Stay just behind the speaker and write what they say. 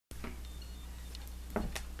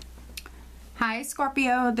Hi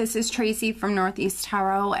Scorpio, this is Tracy from Northeast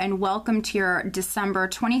Tarot and welcome to your December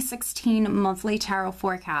 2016 monthly tarot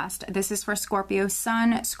forecast. This is for Scorpio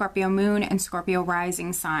Sun, Scorpio Moon, and Scorpio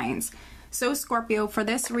Rising signs. So Scorpio, for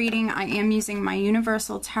this reading I am using my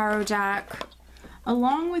Universal Tarot deck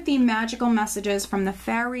along with the magical messages from the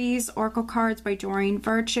Fairies Oracle cards by Doreen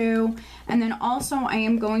Virtue, and then also I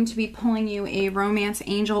am going to be pulling you a Romance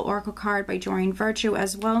Angel Oracle card by Doreen Virtue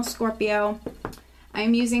as well, Scorpio.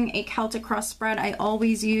 I'm using a Celtic cross spread. I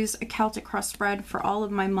always use a Celtic cross spread for all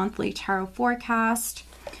of my monthly tarot forecast.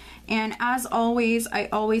 And as always, I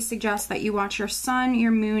always suggest that you watch your sun,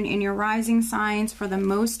 your moon, and your rising signs for the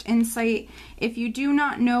most insight. If you do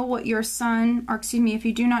not know what your sun, or excuse me, if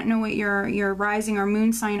you do not know what your rising or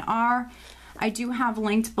moon sign are, I do have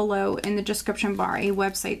linked below in the description bar a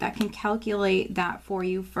website that can calculate that for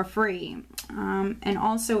you for free. And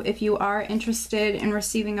also, if you are interested in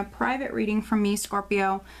receiving a private reading from me,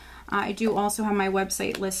 Scorpio, I do also have my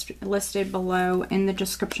website listed below in the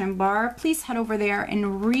description bar. Please head over there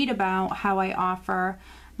and read about how I offer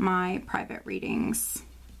my private readings.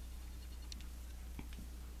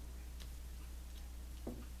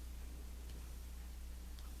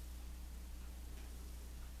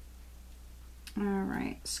 All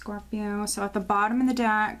right, Scorpio. So at the bottom of the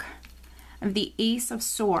deck of the Ace of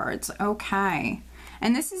Swords. Okay.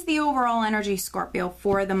 And this is the overall energy, Scorpio,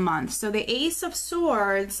 for the month. So the Ace of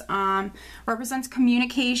Swords represents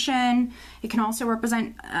communication. It can also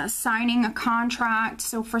represent signing a contract.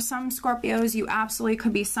 So for some Scorpios, you absolutely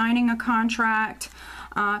could be signing a contract.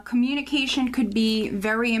 Communication could be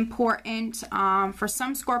very important. For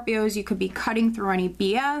some Scorpios, you could be cutting through any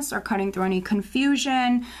BS or cutting through any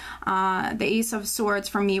confusion. The Ace of Swords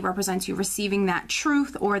for me represents you receiving that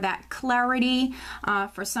truth or that clarity.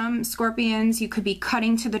 For some Scorpions, you could be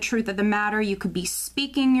cutting to the truth of the matter. You could be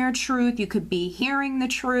speaking your truth. You could be hearing the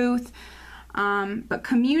truth. But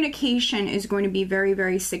communication is going to be very,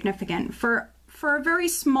 very significant. For a very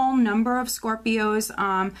small number of Scorpios,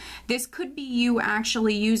 this could be you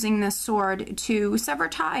actually using this sword to sever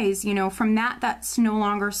ties, you know, from that's no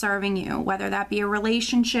longer serving you, whether that be a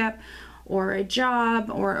relationship or a job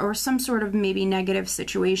or some sort of maybe negative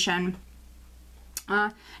situation.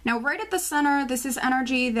 Now, right at the center, this is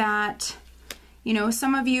energy that, you know,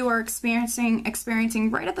 some of you are experiencing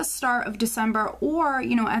right at the start of December or,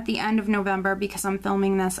 you know, at the end of November, because I'm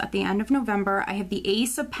filming this at the end of November. I have the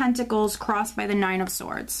Ace of Pentacles crossed by the Nine of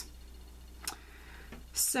Swords.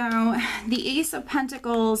 So the Ace of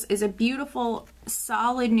Pentacles is a beautiful,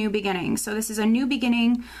 solid new beginning. So this is a new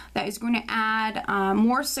beginning that is going to add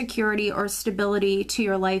more security or stability to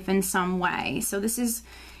your life in some way. So this is,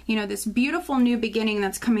 you know, this beautiful new beginning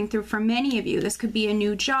that's coming through for many of you. This could be a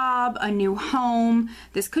new job, a new home.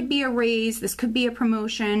 This could be a raise. This could be a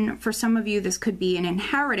promotion. For some of you, this could be an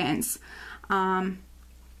inheritance.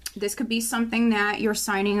 This could be something that you're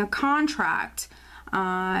signing a contract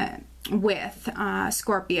with,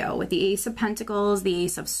 Scorpio, with the Ace of Pentacles, the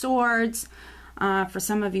Ace of Swords. For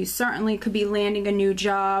some of you, certainly could be landing a new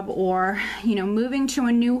job or, you know, moving to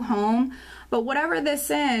a new home. But whatever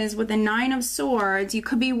this is, with the Nine of Swords, you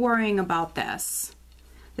could be worrying about this.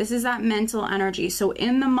 This is that mental energy. So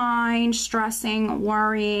in the mind, stressing,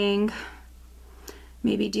 worrying,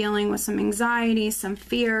 maybe dealing with some anxiety, some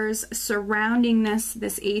fears surrounding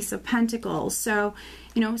this Ace of Pentacles. So,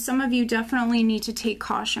 you know, some of you definitely need to take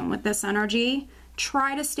caution with this energy.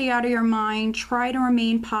 Try to stay out of your mind. Try to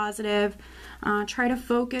remain positive. Try to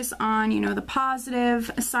focus on, you know, the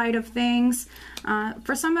positive side of things.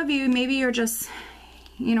 For some of you, maybe you're just,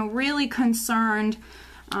 you know, really concerned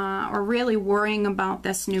or really worrying about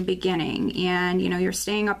this new beginning. And, you know, you're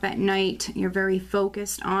staying up at night. You're very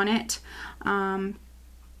focused on it.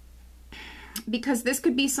 Because this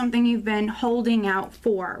could be something you've been holding out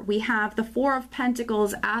for. We have the Four of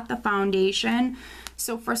Pentacles at the foundation.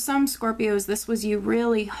 So for some Scorpios, this was you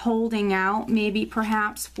really holding out, maybe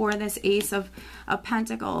perhaps for this Ace of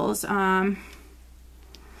Pentacles.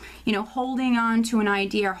 You know, holding on to an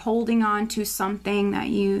idea, holding on to something that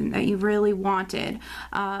you really wanted.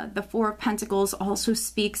 The Four of Pentacles also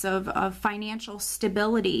speaks of financial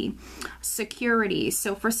stability, security.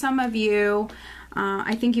 So for some of you,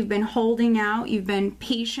 I think you've been holding out. You've been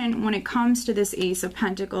patient when it comes to this Ace of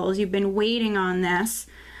Pentacles. You've been waiting on this.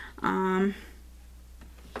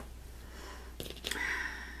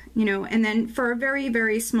 You know, and then for a very,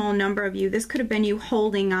 very small number of you, this could have been you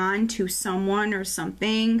holding on to someone or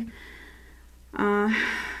something.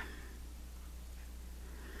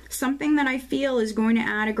 Something that I feel is going to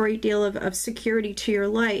add a great deal of security to your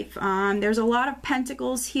life. There's a lot of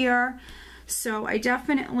pentacles here. So I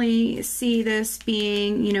definitely see this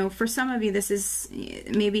being, you know, for some of you, this is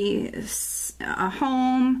maybe a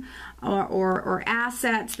home or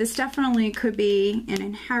assets. This definitely could be an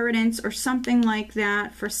inheritance or something like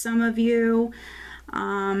that for some of you.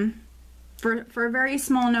 For a very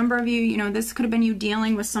small number of you, you know, this could have been you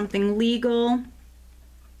dealing with something legal.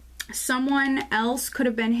 Someone else could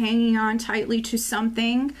have been hanging on tightly to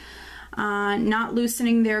something, not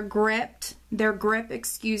loosening their grip,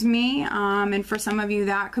 excuse me. And for some of you,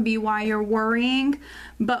 that could be why you're worrying.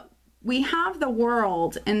 But we have the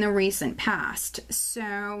World in the recent past.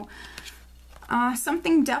 So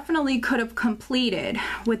something definitely could have completed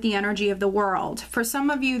with the energy of the World. For some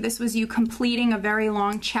of you, this was you completing a very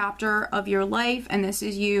long chapter of your life, and this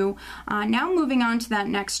is you now moving on to that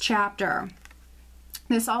next chapter.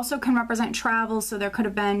 This also can represent travel, so there could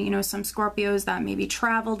have been, you know, some Scorpios that maybe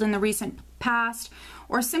traveled in the recent past,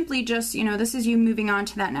 or simply just, you know, this is you moving on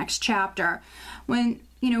to that next chapter. When,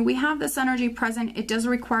 you know, we have this energy present, it does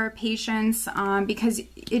require patience because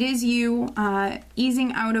it is you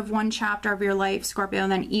easing out of one chapter of your life, Scorpio,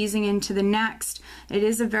 and then easing into the next. It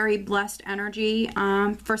is a very blessed energy.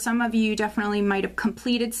 For some of you, definitely might have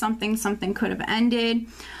completed something, something could have ended.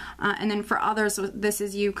 And then for others, this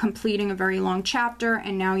is you completing a very long chapter,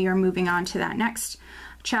 and now you're moving on to that next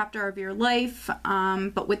chapter of your life.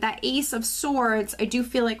 But with that Ace of Swords, I do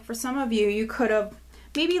feel like for some of you, you could have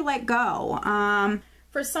maybe let go.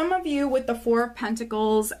 For some of you with the Four of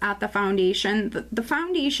Pentacles at the foundation, the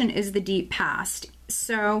foundation is the deep past.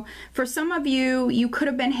 So for some of you, you could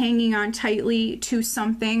have been hanging on tightly to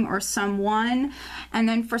something or someone. And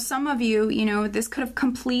then for some of you, you know, this could have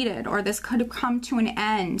completed, or this could have come to an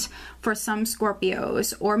end for some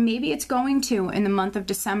Scorpios, or maybe it's going to in the month of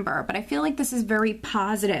December. But I feel like this is very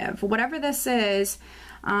positive. Whatever this is,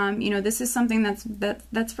 you know, this is something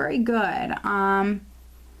that's very good.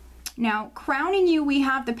 Now, crowning you, we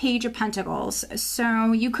have the Page of Pentacles.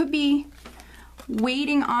 So you could be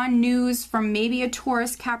waiting on news from maybe a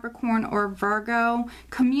Taurus, Capricorn, or Virgo.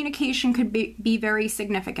 Communication could be very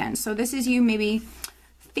significant. So this is you maybe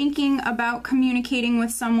thinking about communicating with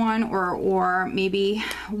someone, or maybe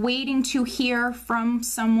waiting to hear from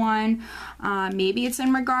someone. Maybe it's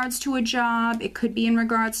in regards to a job. It could be in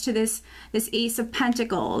regards to this Ace of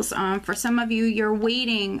Pentacles. For some of you, you're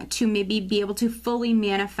waiting to maybe be able to fully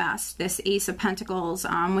manifest this Ace of Pentacles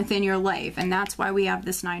within your life. And that's why we have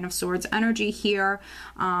this Nine of Swords energy here,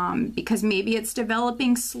 because maybe it's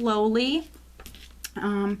developing slowly.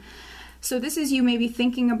 So this is you maybe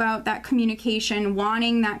thinking about that communication,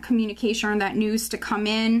 wanting that communication or that news to come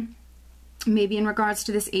in, maybe in regards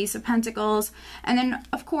to this Ace of Pentacles. And then,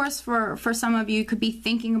 of course, for some of you, you could be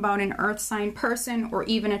thinking about an earth sign person, or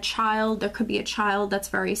even a child. There could be a child that's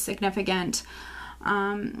very significant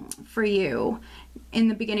for you in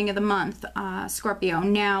the beginning of the month, Scorpio.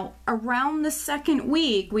 Now, around the second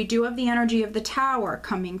week, we do have the energy of the Tower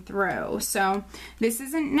coming through. So this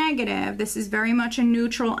isn't negative. This is very much a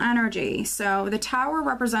neutral energy. So the Tower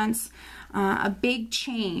represents a big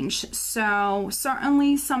change. So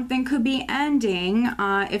certainly something could be ending.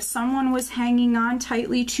 If someone was hanging on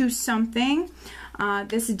tightly to something,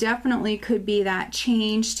 this definitely could be that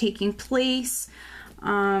change taking place.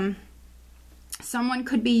 Someone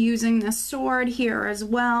could be using the sword here as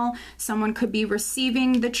well. Someone could be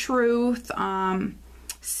receiving the truth,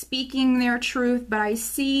 speaking their truth. But I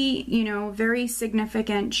see, you know, very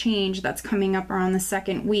significant change that's coming up around the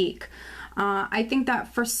second week. I think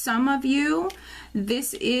that for some of you,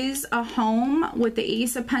 this is a home with the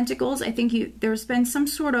Ace of Pentacles. I think there's been some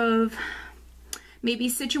sort of maybe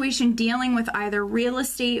situation dealing with either real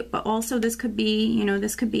estate, but also this could be, you know,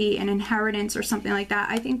 this could be an inheritance or something like that.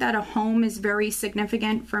 I think that a home is very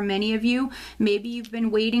significant for many of you. Maybe you've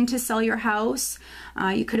been waiting to sell your house.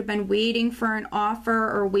 You could have been waiting for an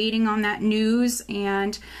offer or waiting on that news,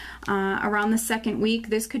 and around the second week,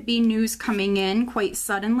 this could be news coming in quite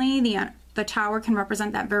suddenly. The Tower can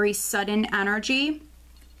represent that very sudden energy,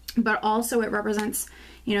 but also it represents,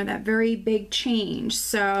 you know, that very big change.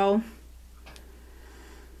 So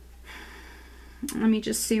let me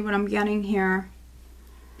just see what I'm getting here.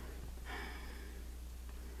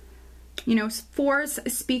 You know, fours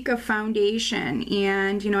speak of foundation,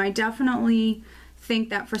 and, you know, I definitely think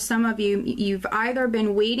that for some of you, you've either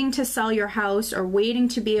been waiting to sell your house or waiting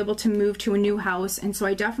to be able to move to a new house. And so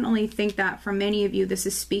I definitely think that for many of you, this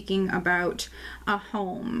is speaking about a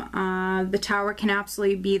home. The Tower can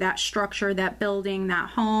absolutely be that structure, that building,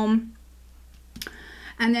 that home.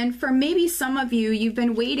 And then for maybe some of you, you've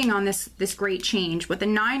been waiting on this great change. With the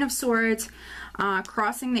Nine of Swords,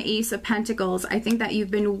 crossing the Ace of Pentacles, I think that you've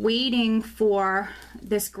been waiting for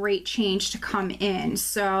this great change to come in.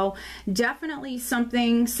 So definitely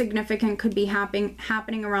something significant could be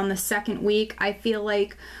happening around the second week. I feel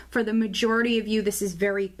like for the majority of you, this is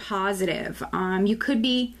very positive. You could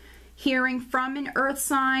be hearing from an earth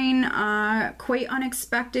sign quite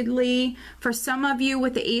unexpectedly. For some of you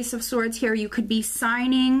with the Ace of Swords here, you could be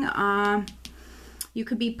signing, you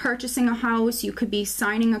could be purchasing a house, you could be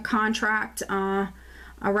signing a contract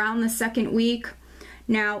around the second week.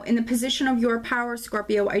 Now, in the position of your power,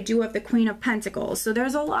 Scorpio, I do have the Queen of Pentacles. So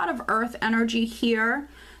there's a lot of earth energy here.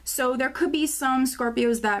 So there could be some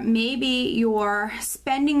Scorpios that maybe you're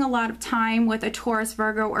spending a lot of time with a Taurus,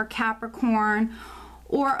 Virgo, or Capricorn.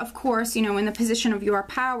 Or, of course, you know, in the position of your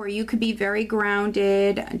power, you could be very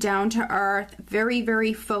grounded, down to earth, very,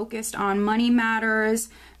 very focused on money matters,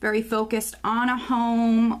 very focused on a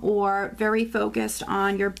home, or very focused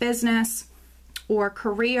on your business or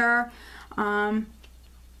career,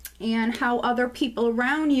 and how other people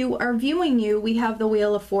around you are viewing you. We have the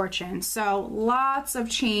Wheel of Fortune. So lots of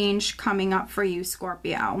change coming up for you,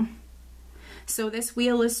 Scorpio. So this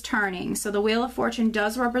wheel is turning. So the Wheel of Fortune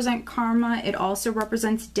does represent karma. It also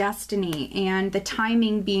represents destiny and the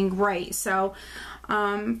timing being right. So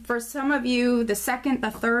for some of you, the second,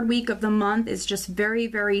 the third week of the month is just very,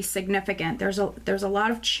 very significant. There's a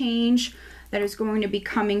lot of change that is going to be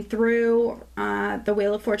coming through. The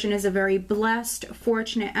Wheel of Fortune is a very blessed,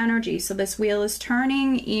 fortunate energy. So this wheel is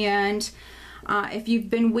turning, and if you've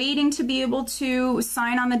been waiting to be able to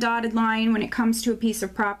sign on the dotted line when it comes to a piece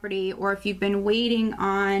of property, or if you've been waiting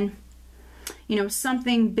on, you know,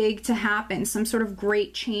 something big to happen, some sort of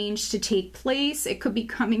great change to take place, it could be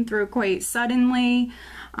coming through quite suddenly,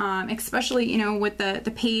 especially, you know, with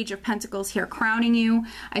the Page of Pentacles here crowning you.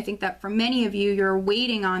 I think that for many of you, you're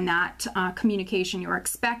waiting on that communication, you're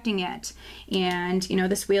expecting it, and, you know,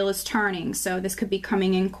 this wheel is turning. So this could be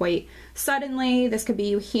coming in quite suddenly. This could be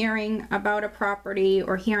you hearing about a property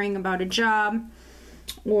or hearing about a job,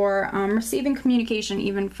 or receiving communication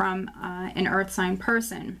even from an earth sign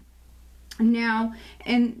person. Now,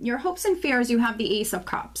 in your hopes and fears, you have the Ace of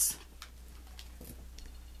Cups.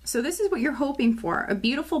 So this is what you're hoping for, a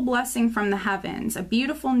beautiful blessing from the heavens, a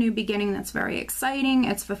beautiful new beginning that's very exciting.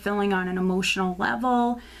 It's fulfilling on an emotional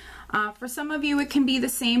level. For some of you, it can be the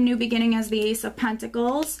same new beginning as the Ace of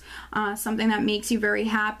Pentacles, something that makes you very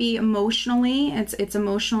happy emotionally. It's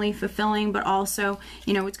emotionally fulfilling, but also,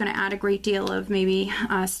 you know, it's going to add a great deal of maybe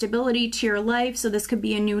stability to your life. So this could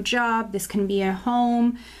be a new job. This can be a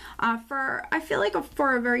home. I feel like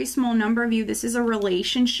for a very small number of you, this is a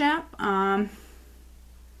relationship.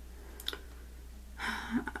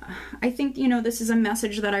 I think, you know, this is a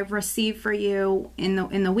message that I've received for you in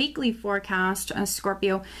the weekly forecast,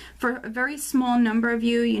 Scorpio. For a very small number of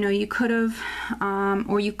you, you know, you could have,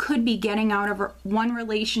 or you could be getting out of one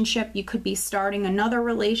relationship. You could be starting another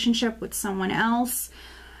relationship with someone else.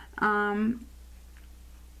 But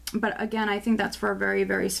again, I think that's for a very,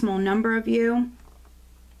 very small number of you.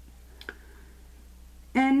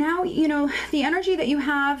 And now, you know, the energy that you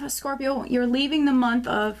have, Scorpio, you're leaving the month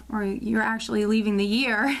of, or you're actually leaving the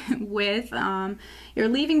year with, you're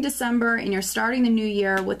leaving December and you're starting the new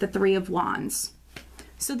year with the Three of Wands.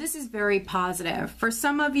 So this is very positive. For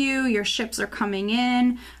some of you, your ships are coming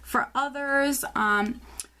in. For others,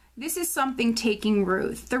 this is something taking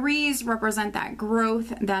root. Threes represent that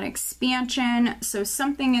growth, that expansion. So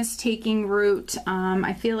something is taking root.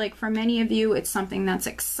 I feel like for many of you, it's something that's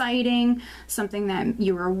exciting, something that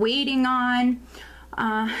you are waiting on.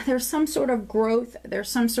 There's some sort of growth. There's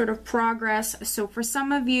some sort of progress. So for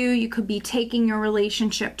some of you, you could be taking your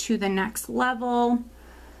relationship to the next level.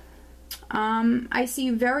 I see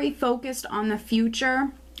you very focused on the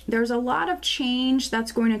future. There's a lot of change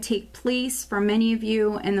that's going to take place for many of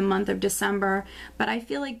you in the month of December, but I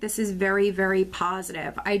feel like this is very, very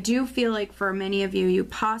positive. I do feel like for many of you, you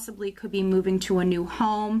possibly could be moving to a new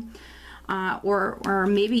home, or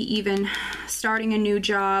maybe even starting a new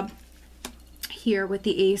job here with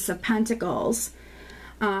the Ace of Pentacles.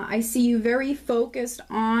 I see you very focused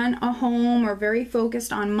on a home, or very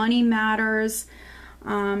focused on money matters.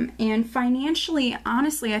 And financially,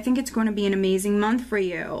 honestly, I think it's going to be an amazing month for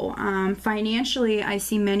you. Financially, I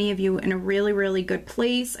see many of you in a really, really good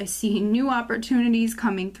place. I see new opportunities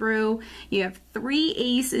coming through. You have three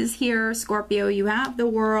aces here, Scorpio. You have the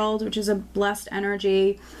World, which is a blessed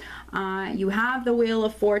energy. You have the Wheel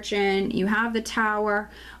of Fortune. You have the Tower.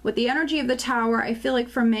 With the energy of the Tower, I feel like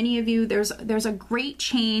for many of you, there's a great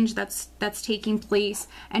change that's taking place,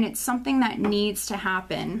 and it's something that needs to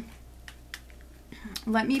happen.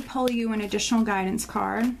 Let me pull you an additional guidance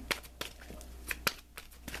card.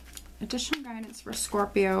 Additional guidance for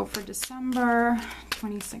Scorpio for December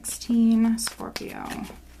 2016. Scorpio.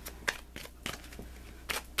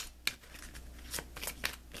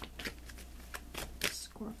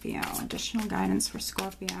 Scorpio. Additional guidance for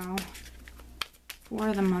Scorpio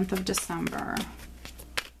for the month of December.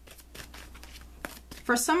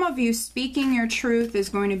 For some of you, speaking your truth is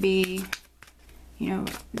going to be, you know,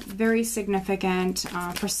 very significant.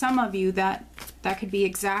 For some of you, that could be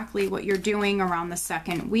exactly what you're doing around the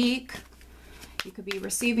second week. You could be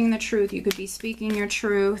receiving the truth. You could be speaking your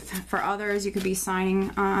truth. For others, you could be signing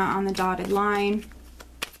on the dotted line.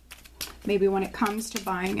 Maybe when it comes to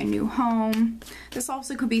buying a new home. This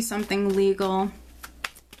also could be something legal.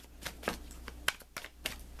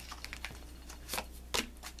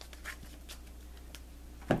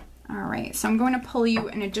 All right, so I'm going to pull you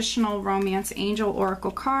an additional Romance Angel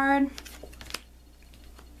Oracle card.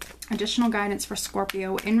 Additional guidance for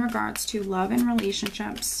Scorpio in regards to love and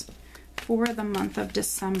relationships for the month of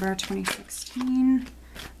December 2016.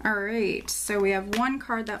 All right, so we have one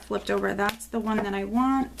card that flipped over. That's the one that I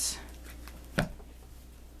want.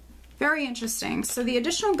 Very interesting. So the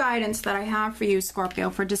additional guidance that I have for you, Scorpio,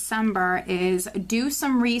 for December is do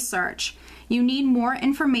some research. You need more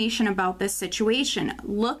information about this situation.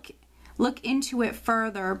 Look into it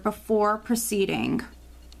further before proceeding.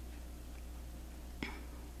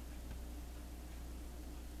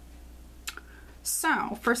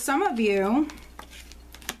 So for some of you,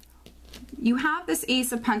 you have this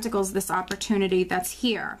Ace of Pentacles, this opportunity that's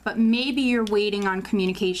here, but maybe you're waiting on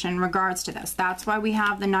communication in regards to this. That's why we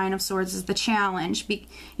have the Nine of Swords as the challenge.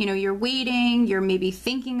 You know, you're waiting, you're maybe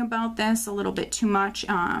thinking about this a little bit too much.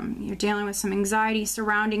 You're dealing with some anxiety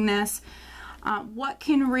surrounding this. What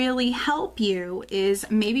can really help you is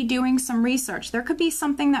maybe doing some research. There could be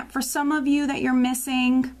something that for some of you that you're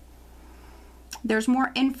missing. There's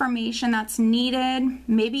more information that's needed.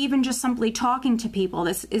 Maybe even just simply talking to people.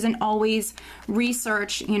 This isn't always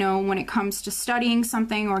research, you know, when it comes to studying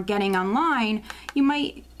something or getting online. You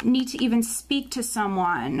might need to even speak to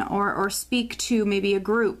someone or speak to maybe a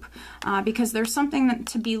group because there's something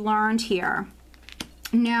to be learned here.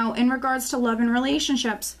 Now, in regards to love and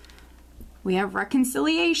relationships, we have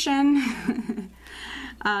reconciliation.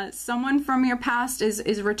 Someone from your past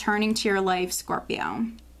is returning to your life, Scorpio.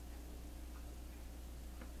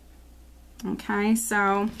 Okay,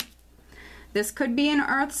 so this could be an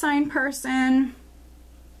earth sign person.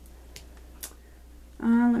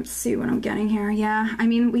 Let's see what I'm getting here. Yeah, I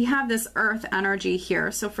mean, we have this earth energy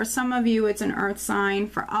here. So for some of you, it's an earth sign.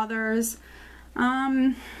 For others,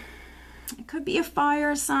 it could be a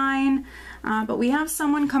fire sign, but we have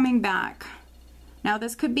someone coming back. Now,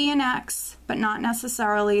 this could be an ex, but not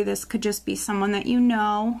necessarily. This could just be someone that you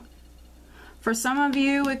know. For some of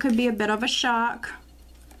you, it could be a bit of a shock.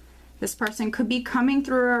 This person could be coming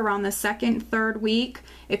through around the second, third week.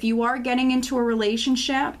 If you are getting into a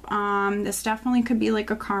relationship, this definitely could be like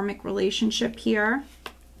a karmic relationship here.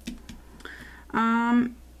 Yeah,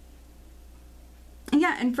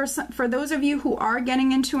 and for those of you who are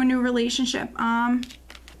getting into a new relationship,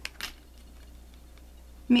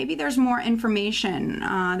 maybe there's more information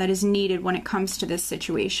that is needed when it comes to this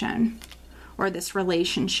situation or this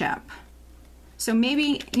relationship. So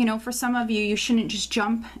maybe, you know, for some of you, you shouldn't just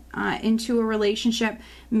jump into a relationship,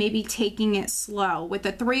 maybe taking it slow. With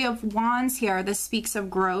the Three of Wands here, this speaks of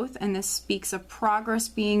growth and this speaks of progress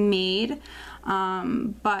being made.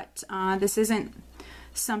 But this isn't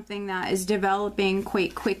something that is developing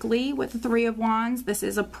quite quickly with the Three of Wands. This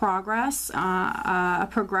is a progress, a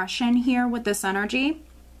progression here with this energy.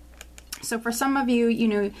 So for some of you, you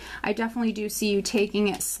know, I definitely do see you taking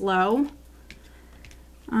it slow.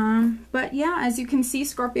 But yeah, as you can see,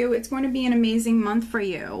 Scorpio, it's going to be an amazing month for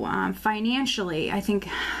you. Financially, I think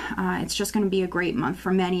it's just going to be a great month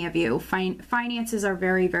for many of you. Finances are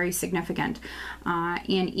very, very significant.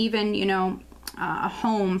 And even, you know, a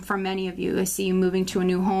home for many of you. I see you moving to a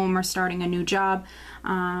new home or starting a new job.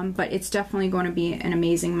 But it's definitely going to be an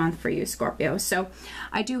amazing month for you, Scorpio. So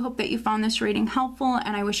I do hope that you found this reading helpful,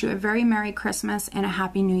 and I wish you a very Merry Christmas and a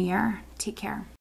Happy New Year. Take care.